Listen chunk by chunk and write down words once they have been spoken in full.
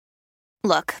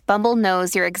Look, Bumble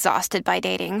knows you're exhausted by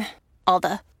dating. All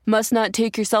the must not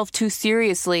take yourself too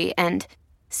seriously and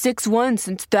 6'1"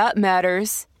 since that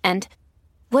matters. And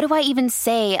what do I even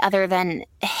say other than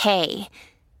hey?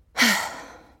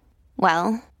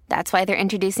 Well, that's why they're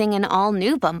introducing an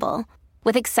all-new Bumble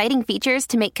with exciting features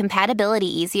to make compatibility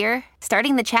easier,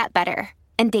 starting the chat better,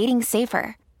 and dating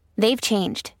safer. They've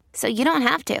changed, so you don't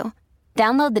have to.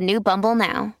 Download the new Bumble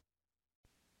now.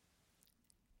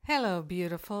 Hello,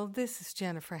 beautiful. This is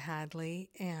Jennifer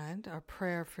Hadley, and our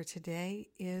prayer for today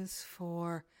is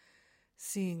for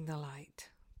seeing the light,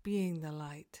 being the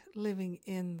light, living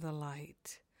in the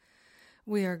light.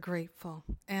 We are grateful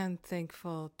and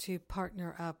thankful to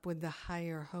partner up with the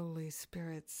higher Holy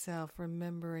Spirit self,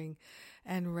 remembering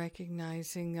and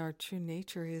recognizing our true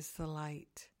nature is the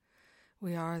light.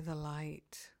 We are the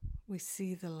light. We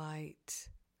see the light.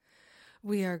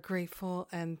 We are grateful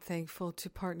and thankful to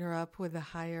partner up with the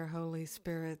higher Holy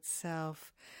Spirit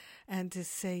self and to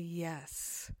say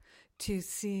yes to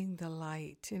seeing the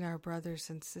light in our brothers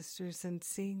and sisters and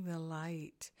seeing the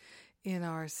light in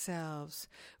ourselves.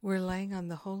 We're laying on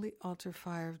the holy altar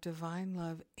fire of divine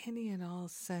love any and all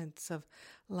sense of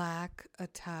lack,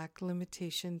 attack,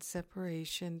 limitation,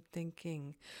 separation,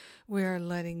 thinking. We are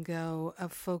letting go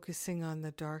of focusing on the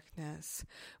darkness.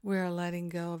 We are letting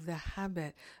go of the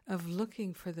habit of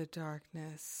looking for the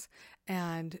darkness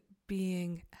and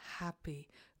being happy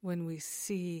when we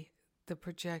see the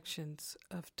projections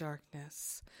of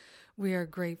darkness. We are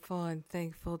grateful and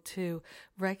thankful to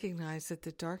recognize that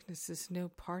the darkness is no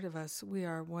part of us. We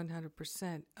are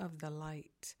 100% of the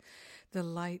light. The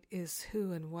light is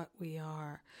who and what we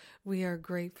are. We are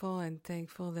grateful and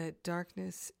thankful that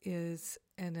darkness is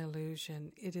an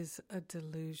illusion. It is a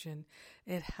delusion.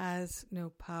 It has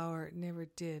no power, it never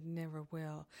did, never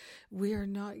will. We are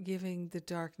not giving the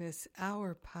darkness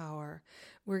our power.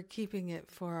 We're keeping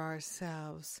it for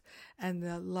ourselves. And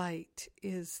the light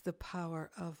is the power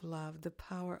of love. The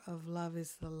power of love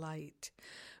is the light.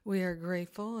 We are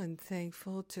grateful and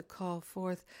thankful to call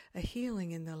forth a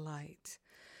healing in the light.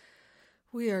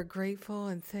 We are grateful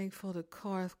and thankful to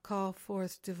call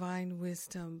forth divine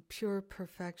wisdom, pure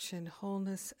perfection,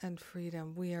 wholeness, and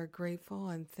freedom. We are grateful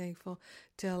and thankful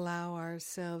to allow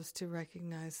ourselves to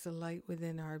recognize the light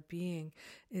within our being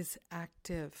is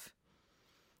active.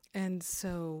 And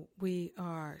so we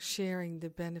are sharing the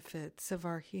benefits of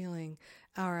our healing,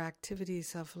 our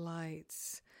activities of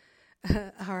lights,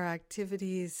 our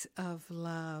activities of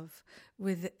love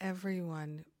with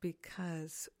everyone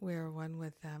because we're one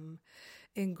with them.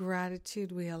 In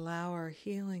gratitude, we allow our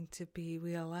healing to be.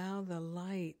 We allow the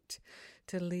light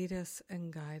to lead us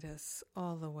and guide us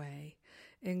all the way.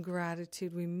 In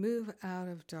gratitude, we move out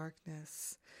of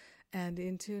darkness and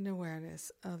into an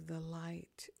awareness of the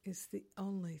light is the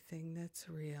only thing that's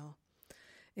real.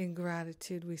 In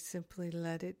gratitude, we simply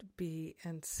let it be,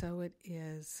 and so it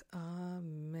is.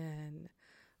 Amen.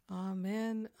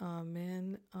 Amen,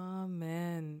 amen,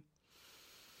 amen.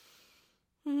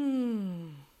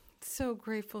 So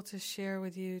grateful to share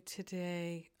with you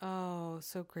today. Oh,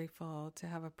 so grateful to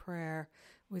have a prayer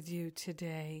with you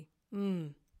today.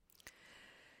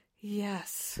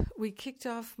 Yes, we kicked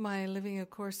off my Living A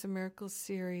Course in Miracles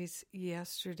series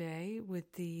yesterday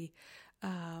with the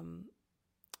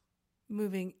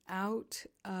moving out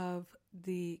of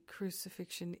the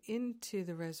crucifixion into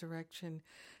the resurrection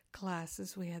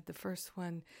classes. We had the first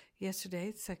one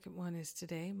yesterday. The second one is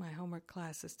today. My homework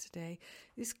class is today.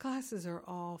 These classes are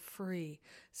all free.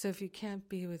 So if you can't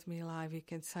be with me live, you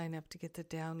can sign up to get the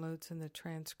downloads and the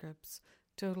transcripts.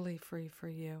 Totally free for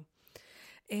you.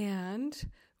 And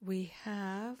we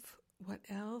have, what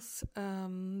else?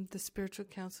 The Spiritual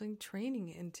Counseling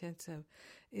Training Intensive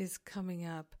is coming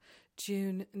up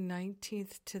June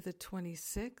 19th to the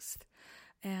 26th.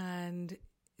 And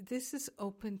this is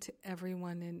open to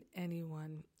everyone and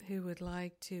anyone who would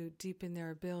like to deepen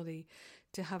their ability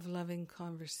to have loving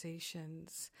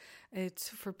conversations. It's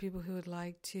for people who would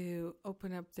like to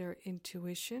open up their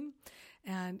intuition,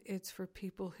 and it's for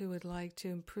people who would like to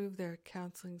improve their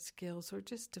counseling skills or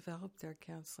just develop their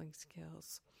counseling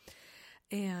skills.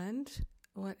 And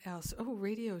what else? Oh,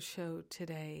 radio show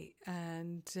today,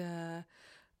 and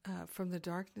from the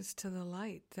darkness to the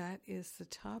light. That is the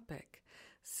topic.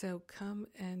 So come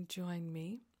and join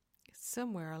me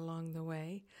somewhere along the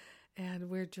way, and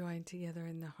we're joined together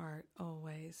in the heart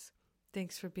always.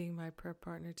 Thanks for being my prayer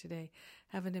partner today.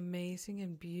 Have an amazing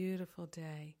and beautiful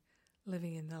day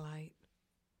living in the light.